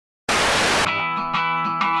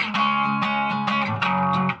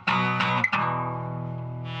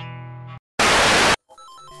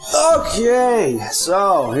Okay,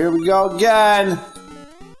 so here we go again.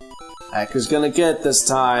 Hacker's gonna get this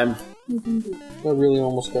time. I really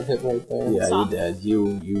almost got hit right there. Yeah, you did.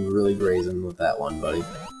 You really grazing with that one, buddy.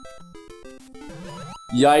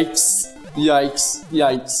 Yikes! Yikes!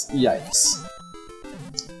 Yikes! Yikes!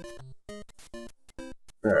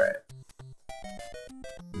 All right.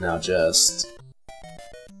 Now just.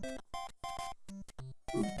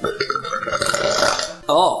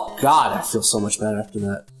 Oh God, I feel so much better after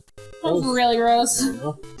that. That was really gross.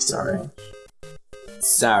 Sorry.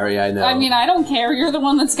 Sorry, I know. I mean, I don't care. You're the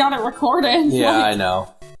one that's got it recorded. Yeah, like, I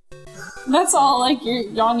know. That's all, like,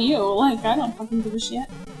 you're on you. Like, I don't fucking give a shit.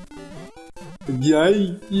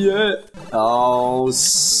 Yeah. Oh,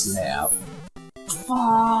 snap.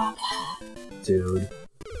 Fuck. Dude.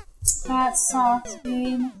 That sucks,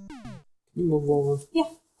 babe. Can you move over? Yeah.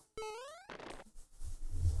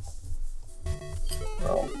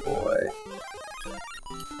 Oh, boy.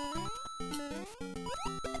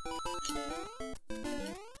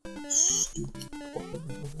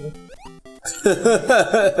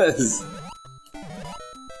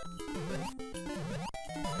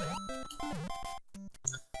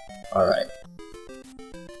 All right,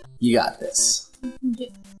 you got this.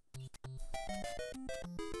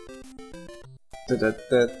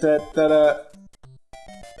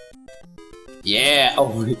 Yeah.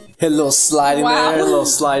 Oh, hit a little slide in there, a little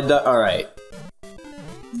slide. All right.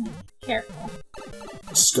 Careful.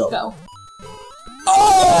 Just go. Go.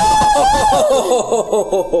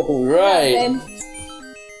 Oh, right.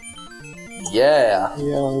 Yeah.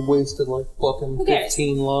 Yeah, I wasted like fucking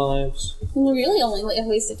 15 lives. We really only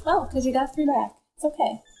wasted 12 because you got 3 back. It's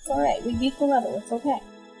okay. It's alright. We beat the level. It's okay.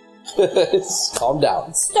 Calm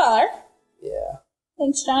down. Star. Yeah.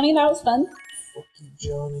 Thanks, Johnny. That was fun. Fuck you,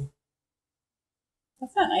 Johnny.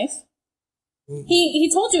 That's not nice. He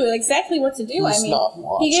told you exactly what to do. He's not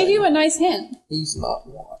watching. He gave you a nice hint. He's not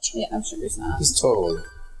watching. Yeah, I'm sure he's not. He's totally.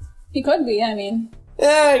 He could be. I mean.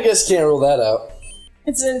 Yeah, I guess can't rule that out.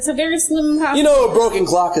 It's a very slim possibility. You know, a broken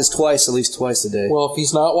clock is twice, at least twice a day. Well, if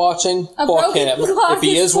he's not watching, A fuck broken him. clock If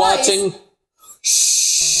he is is twice. watching,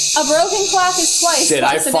 A broken clock is twice. Shit,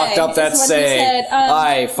 I twice a fucked day, up that is what he saying. said.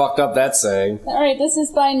 I fucked up that saying. Alright, this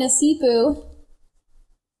is by Nasipu.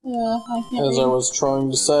 I can't as read. I was trying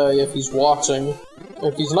to say, if he's watching,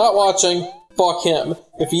 if he's not watching, fuck him.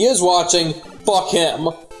 If he is watching, fuck him.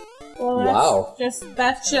 Well,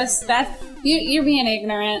 that's just that. You're being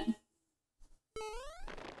ignorant.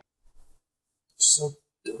 So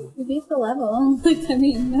dumb. You beat the level. Like, I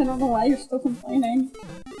mean, I don't know why you're still complaining.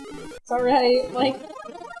 It's alright. Like,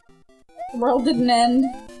 the world didn't end.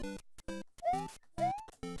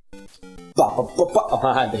 They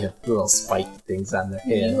have little spiky things on their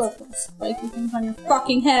heads. You have spiky things on your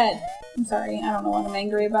fucking head. I'm sorry. I don't know what I'm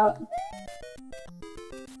angry about.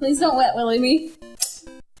 Please don't wet willy me.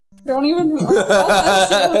 Don't even.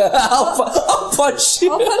 I'll punch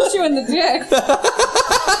you. I'll punch you in the dick.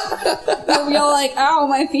 You'll be all like, ow,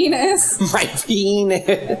 my penis. My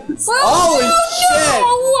penis. Well, Holy shit!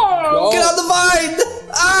 no. Get on the vine!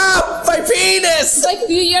 Ah! My penis! Like,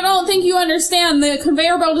 you don't think you understand. The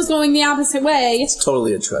conveyor belt is going the opposite way. It's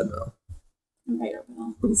totally a treadmill. Conveyor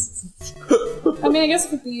belt. I mean, I guess it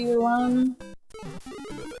could be either one.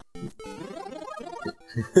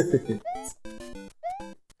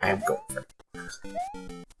 I'm going for it.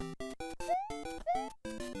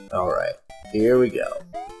 Alright, here we go.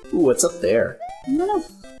 Ooh, what's up there? I don't know.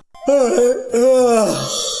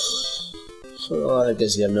 Oh, I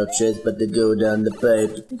guess you have no choice but to go down the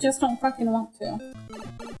pipe. You just don't fucking want to.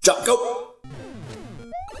 Jump, go!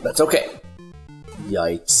 That's okay.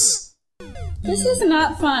 Yikes. This is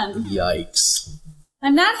not fun. Yikes.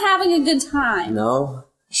 I'm not having a good time. No?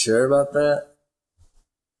 Sure about that?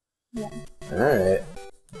 Yeah. Alright.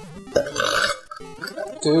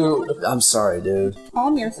 Dude. I'm sorry, dude.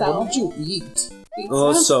 Calm yourself. What did you eat? Pizza?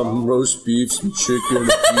 Oh, some roast beef, some chicken, a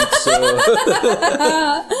pizza.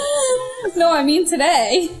 No, I mean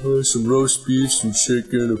today. Oh, some roast beef, some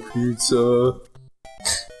chicken, a pizza. No.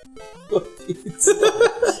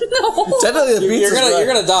 Technically, the pizza's You're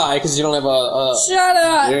gonna die because you don't have a. Shut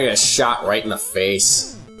up. You're gonna get shot right in the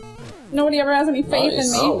face. Nobody ever has any faith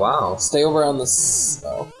in me. Oh, wow. Stay over on the.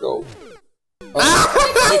 Oh, go.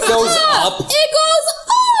 It goes up. It goes up.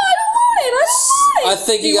 I don't want it. I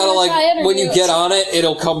think you gotta, like, when you get on it,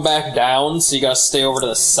 it'll come back down, so you gotta stay over to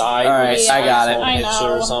the side. Alright, Yeah, I got it. I Hit you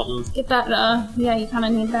know. or something. Get that, yeah, you kinda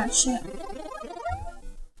need that shit.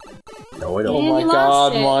 No, I And don't. Oh my you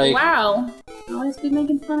lost God, it. Mike. Wow. You always be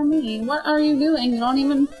making fun of me. What are you doing? You don't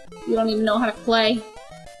even know how to play.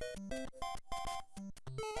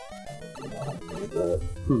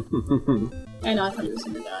 I know, I thought he was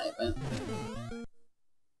gonna die, but...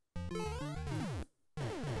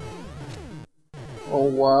 Oh,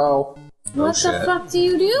 wow. What the fuck do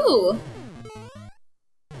you do?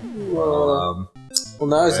 Well,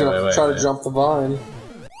 now he's gonna try to jump the vine.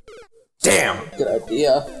 Damn! Good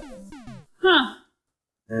idea. Huh.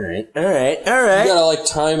 Alright, alright, alright. You gotta, like,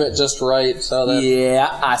 time it just right so that...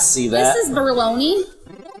 Yeah, I see that. This is baloney.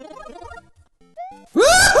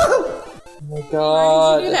 Oh my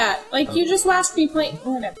god. Why did you do that? Like, you just watched me play.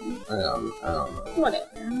 Whatever. I don't know. Whatever.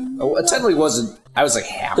 Oh, it technically wasn't. I was like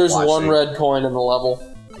half There's watching. one red coin in the level.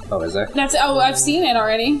 Oh, is there? That's. Oh, I've seen it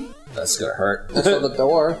already. That's gonna hurt. It's at the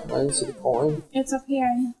door. I didn't see the coin. It's up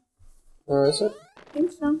here. Where is it? I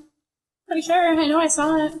think so. Pretty sure. I know I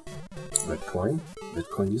saw it. Red coin? Red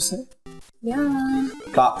coin, you say? Yeah.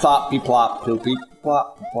 Plop, plop, beep, plop, beep, beep,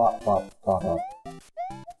 plop, plop, plop, plop, plop.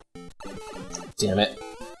 Damn it.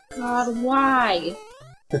 God, why?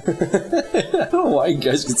 I don't know why you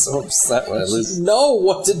guys get so upset when I lose. Know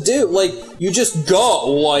what to do. Like, you just go.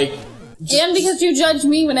 Like. And because you judge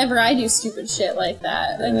me whenever I do stupid shit like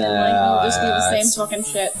that. And then, like, you just do the same fucking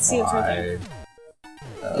shit. See, it's right there.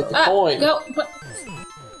 Get the coin. Go. But...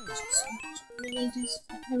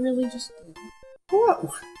 I really just did. What?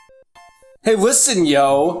 Hey, listen,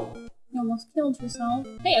 yo! You almost killed yourself.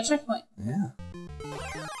 Hey, a checkpoint. Yeah.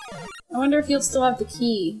 I wonder if you'll still have the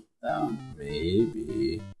key, though.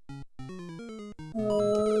 Maybe.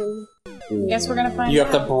 I guess we're gonna find out. You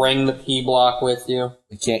have to bring the P block with you.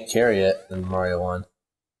 You can't carry it in Mario 1.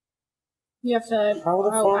 You have to. How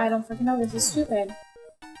the fuck? I don't freaking know. This is stupid.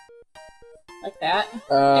 Like that.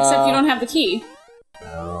 Except you don't have the key.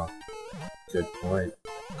 Oh. Good point.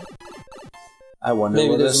 I wonder Maybe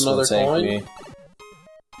where there's this will another take coin? me.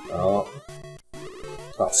 Oh.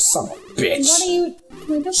 Oh, son of a bitch! What are you? Can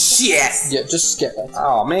we just Shit! Yeah, just skip it.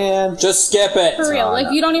 Oh, man. Just skip it! For real, like,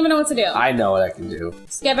 no. you don't even know what to do. I know what I can do.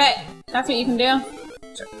 Skip it. That's what you can do.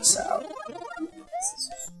 Check this out.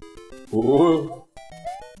 Ooh.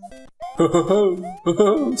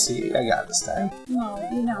 See, I got this time. No,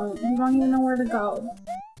 you don't. You don't even know where to go.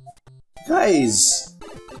 Guys,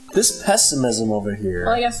 this pessimism over here.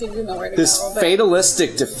 Well, I guess you do know where to This go.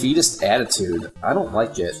 fatalistic, defeatist attitude. I don't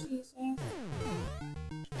like it.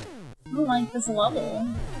 I don't like this level.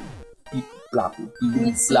 Blop,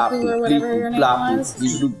 Mitsuku or whatever your name was.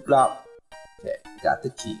 blop. Okay, got the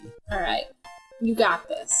key. Alright. You got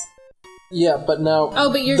this. Yeah, but now.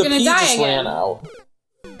 Oh, but you're the gonna P die just again. ran out.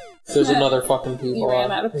 There's another fucking P You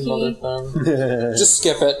ran out of P. Another thing. Just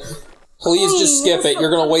skip it. Please just skip it.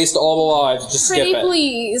 You're gonna waste all the lives. Just skip Pretty it.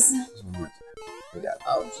 please. We got it.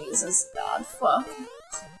 Oh, Jesus. God, fuck.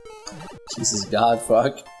 Jesus, God,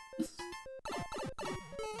 fuck.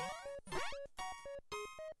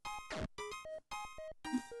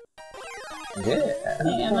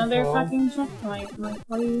 Yeah. Another fucking checkpoint. Like,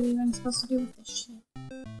 what are you even supposed to do with this shit?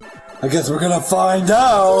 I guess we're gonna find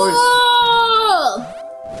out. Oh!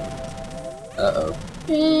 Uh-oh.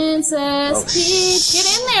 Princess Peach, get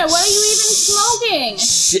in there! What are you even smoking?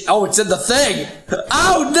 Shit! Oh, it's in the thing!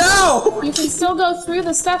 Oh no! You can still go through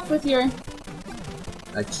the stuff with your.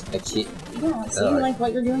 I can't. Yeah, see, Oh, like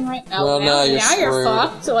what you're doing right now. Well, now you're screwed.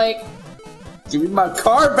 fucked. Like, Give me my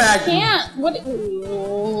car back! can't. What?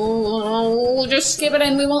 Ooh, just skip it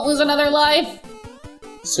and we won't lose another life.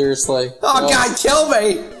 Seriously. Oh God, kill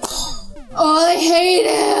me! Oh, I hate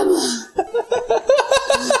him!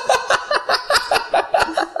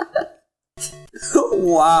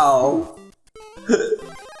 Wow.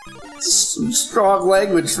 Some strong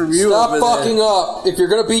language from you. Stop over fucking there. up. If you're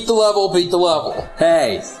gonna beat the level, beat the level.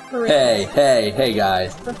 Hey, For real. hey,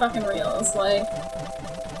 guys. For fucking real, it's like.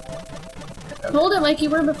 Hold it like you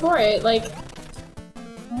were before it, like.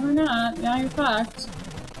 Or not, now you're fucked.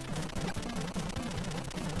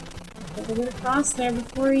 Gotta get across there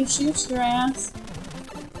before he shoots your ass.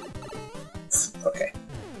 Okay.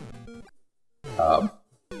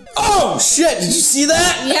 Oh shit! Did you see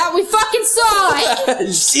that? Yeah, we fucking saw it! Did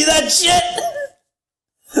you see that shit?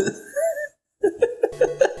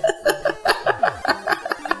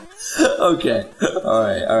 Okay.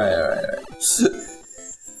 Alright.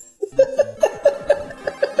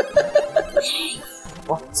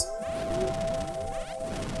 What?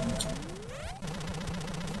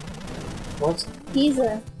 What? He's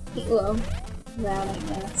well, that I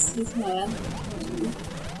guess. He's mad.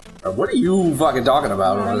 What are you fucking talking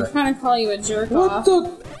about over I'm there? trying to call you a jerk What off. the?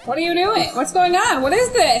 What are you doing? What's going on? What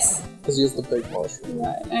is this? Because he has the big mushroom.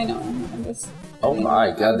 What? I know. I'm just. Oh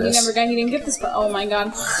my goodness. He didn't get this far. Oh my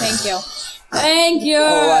god. Thank you. Thank you!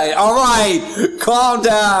 Alright, calm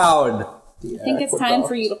down! I think it's time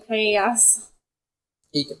for you to pay us.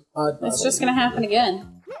 He can hide It's just gonna happen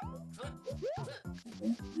again.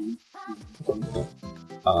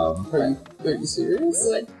 Are you serious?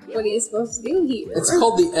 What are you supposed to do here? It's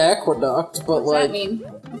called the aqueduct, but What's like... that mean?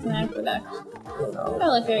 It's an aqueduct. Oh,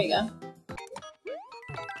 look, there you go.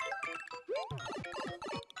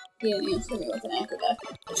 You didn't answer me with an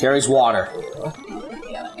aqueduct. Carries water.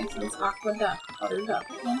 Yeah, that makes sense. Aqueduct. Water duct.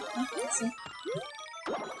 Yeah, okay, so.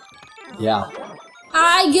 Yeah.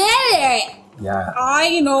 I get it! Yeah.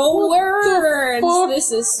 I know words! fuck?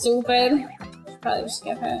 This is stupid. Probably just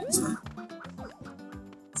skip it. There's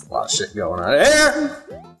a lot of shit going on here!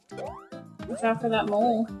 Watch out for that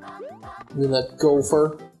mole. You mean that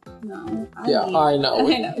gopher? No. Yeah, I know.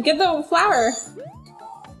 I know. Get the flower!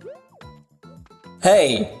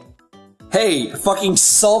 Hey! Hey, fucking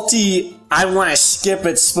salty, I wanna skip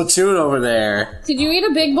it Splatoon over there. Did you eat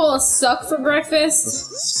a big bowl of suck for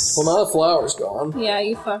breakfast? Well, now the flower's gone. Yeah,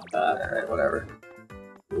 you fucked up. Alright, whatever.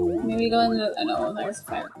 Maybe go in the. No, there's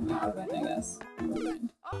fire coming out of it, I guess.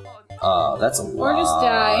 That's a lot. Or just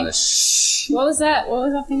die. Of shit. What was that? What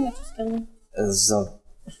was that thing that just killed me? Is a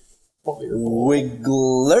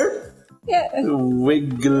wiggler? Yeah.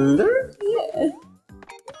 Wiggler? Yeah.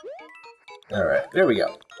 Alright, there we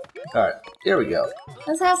go. Alright, here we go.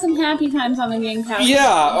 Let's have some happy times on the game couch. Yeah,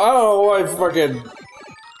 I don't know why fucking...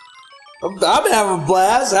 I'm having a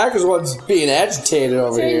blast. Hacker's one's being agitated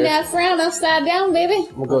over Turn here. that frown upside down, baby.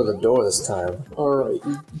 I'm gonna go to the door this time. Alright,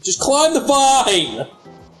 just climb the vine!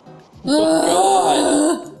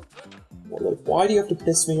 God! Like, why do you have to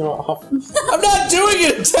piss me off? I'm not doing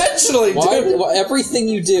it intentionally, dude! Why everything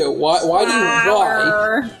you do? Why do you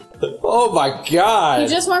lie? Oh my god! He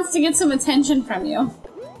just wants to get some attention from you.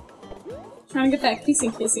 Trying to get that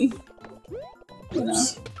kissy. You know.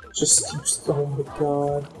 Just oh my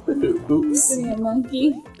god. Oops. Sitting a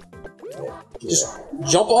monkey. Just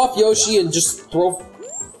jump off Yoshi and just throw...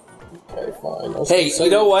 Okay, fine. Hey, you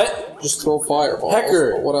know what? Just throw fireballs.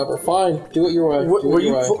 Hecker. Or whatever. Fine. Do it your way.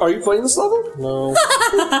 Are you playing this level? No.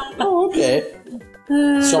 Oh, okay.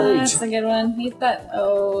 That's a good one. Eat that.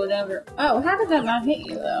 Oh, never. Oh, how did that not hit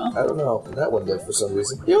you, though? I don't know. That one did for some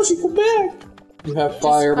reason. Yoshi, come back! You have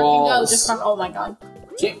fireballs. Oh my god.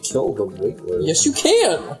 You can't kill the wigglers. Yes, you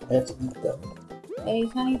can! I have to eat them. Yeah, you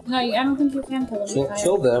can't eat. No, I don't think you can kill them. You can't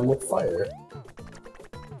kill them with fire.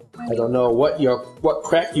 I don't know what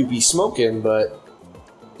crack you be smoking, but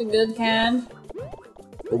The good kind.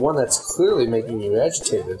 the one that's clearly making you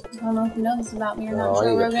agitated. I don't know if you know this about me or not, Oh, I Joe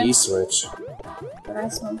need a Rogan. P-switch. But I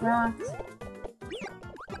smoke rocks.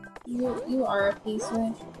 You are a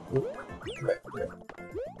P-switch. Come back here.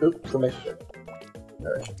 Oop, come back here.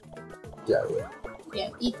 Alright. Get out of here. Yeah,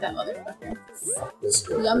 eat that motherfucker. Fuck this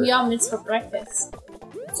guy. Yum yum, it's for breakfast.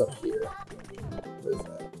 What's up here? What is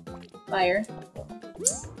that? Fire.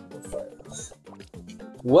 No fire.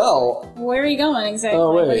 Well, Where are you going exactly?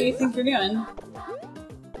 Oh, wait. What do you think you're doing?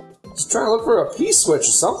 just trying to look for a P-switch or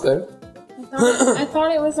something. I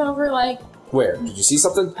thought it was over like... Where? Did you see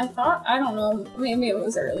something? I don't know. Maybe it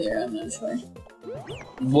was earlier, I'm not sure.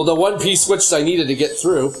 Well, the one P-switch I needed to get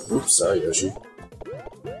through. Oops, sorry, Yoshi.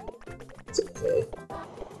 It's okay.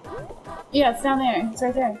 Yeah, it's down there. It's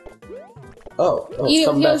right there. Oh, Eat it's it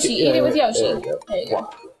come with back. Yoshi. Yeah, Eat it with yeah, Yoshi. There we go. There you go.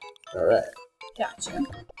 Alright. Gotcha.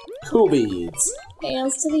 Cool beads.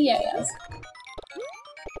 Tails to the yayas.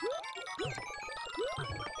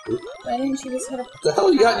 Why didn't you just hit a... What the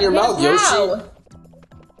hell you got in your mouth, Yoshi?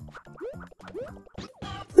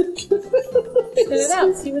 Spit it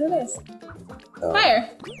out. See what it is. Oh. Fire.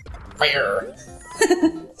 Fire!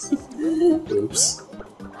 Oops.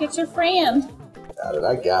 Get your friend. Got it,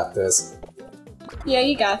 I got this. Yeah,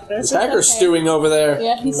 you got this. This hacker's stewing over there.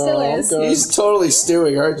 Yeah, he still is. good. He's totally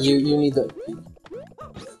stewing, aren't you? You need the...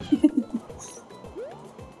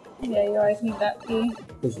 Yeah, you always need that pee.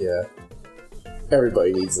 Yeah.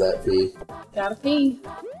 Everybody needs that pee. Gotta pee.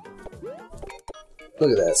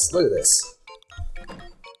 Look at this. Look at this.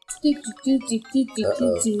 Well,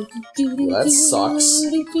 that sucks.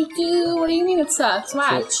 What do you mean it sucks?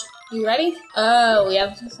 Watch. You ready? Oh, we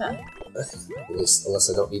have to suck. Unless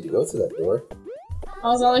I don't need to go through that door. I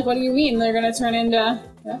was all like, what do you mean? They're gonna turn into...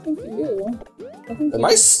 I think you do. Am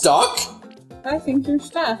I stuck? I think you're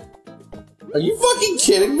stuck. Are you fucking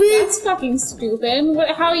kidding me? That's fucking stupid. What,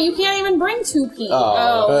 how you can't even bring 2P?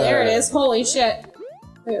 Oh. Oh, there it is. Holy shit.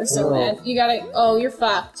 We were so Oh. mad. You got it. Oh, you're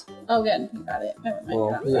fucked. Oh, good. You got it. Never mind. Well,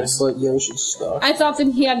 You're not yes, fucked. but Yoshi's stuck. I thought that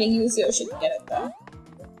he had to use Yoshi to get it, though.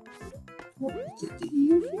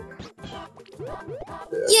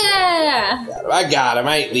 Yeah! I got him.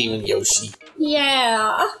 I ain't leaving Yoshi.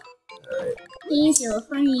 Yeah! Alright. He's your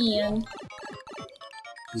friend.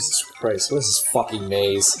 Jesus Christ, what is this fucking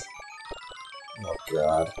maze? Oh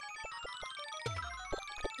god.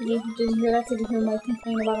 Did you hear that? Did you hear Mike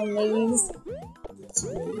complain about a maze?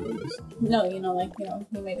 No, he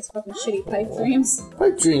made his fucking shitty pipe dreams.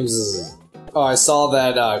 Pipe dreams is... Oh, I saw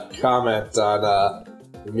that comment on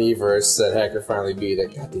Miiverse that Hacker finally beat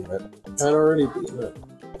it. God damn it. I'd already beaten it.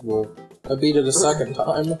 Well, I beat it a second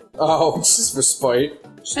time. Oh, just for spite.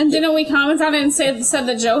 And didn't we comment on it and said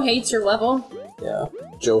that Joe hates your level? Yeah.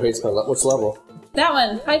 Joe hates my level. Which level? That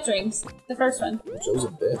one, pipe dreams. The first one. Joe's a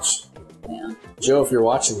bitch. Yeah. Joe, if you're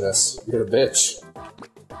watching this, you're a bitch.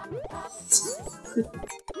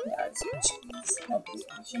 Nobody's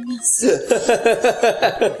watching this.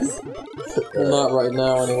 Well, not right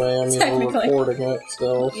now, anyway. I mean, we're recording it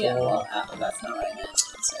still. So. Yeah, well, that's not what I meant.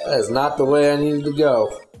 So. That is not the way I needed to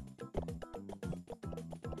go.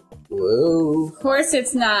 Whoa. Of course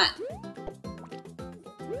it's not.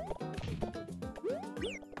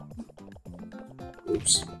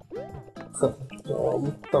 Oops.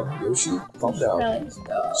 Yoshi, calm down. Really,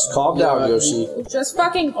 Just calm down, Yoshi. Just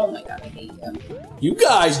fucking. Oh my god, I hate you. You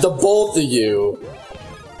guys, the both of you.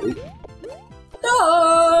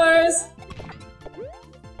 Doors!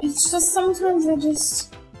 It's just sometimes I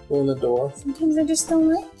just. In the door. Sometimes I just don't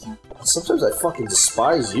like you. Sometimes I fucking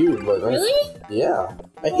despise you, but Really? Yeah.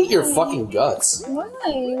 I hate your fucking guts. Why?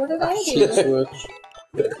 What did I do? Switch.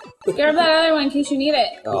 Grab that other one in case you need it.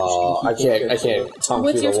 Oh, I can't tongue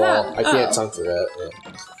With through your the wall. tongue? I can't Oh. tongue through that.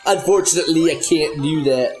 Yeah. Unfortunately, I can't do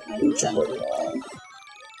that.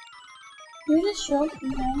 You're just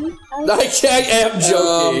joking, right? I am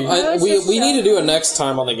joking. We need to do it next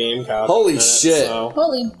time on the game couch. Holy minute, shit. So.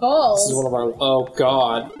 Holy balls. This is one of our. Oh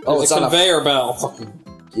god. Oh, There's it's a on a conveyor belt. Fucking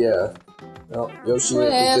yeah. Well, Yoshi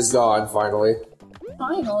Flip. is gone finally.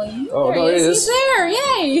 Finally. Oh, there no, he it is. is. He's there!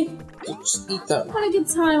 Yay! Just eat that. What a good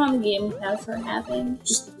time on the game couch we're having.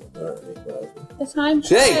 Just. The time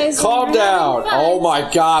Hey, flies when calm you're down! having fun. Oh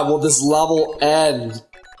my god, will this level end?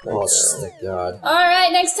 Oh, thank god.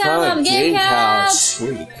 Alright, next time on the game couch.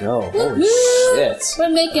 Here you go. Holy Woo-hoo. shit. We're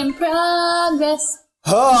making progress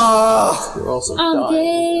Ah! You're also on the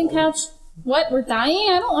dying. game couch. What? We're dying?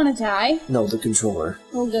 I don't want to die. No, the controller.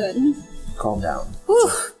 Oh, good. Calm down. Whew.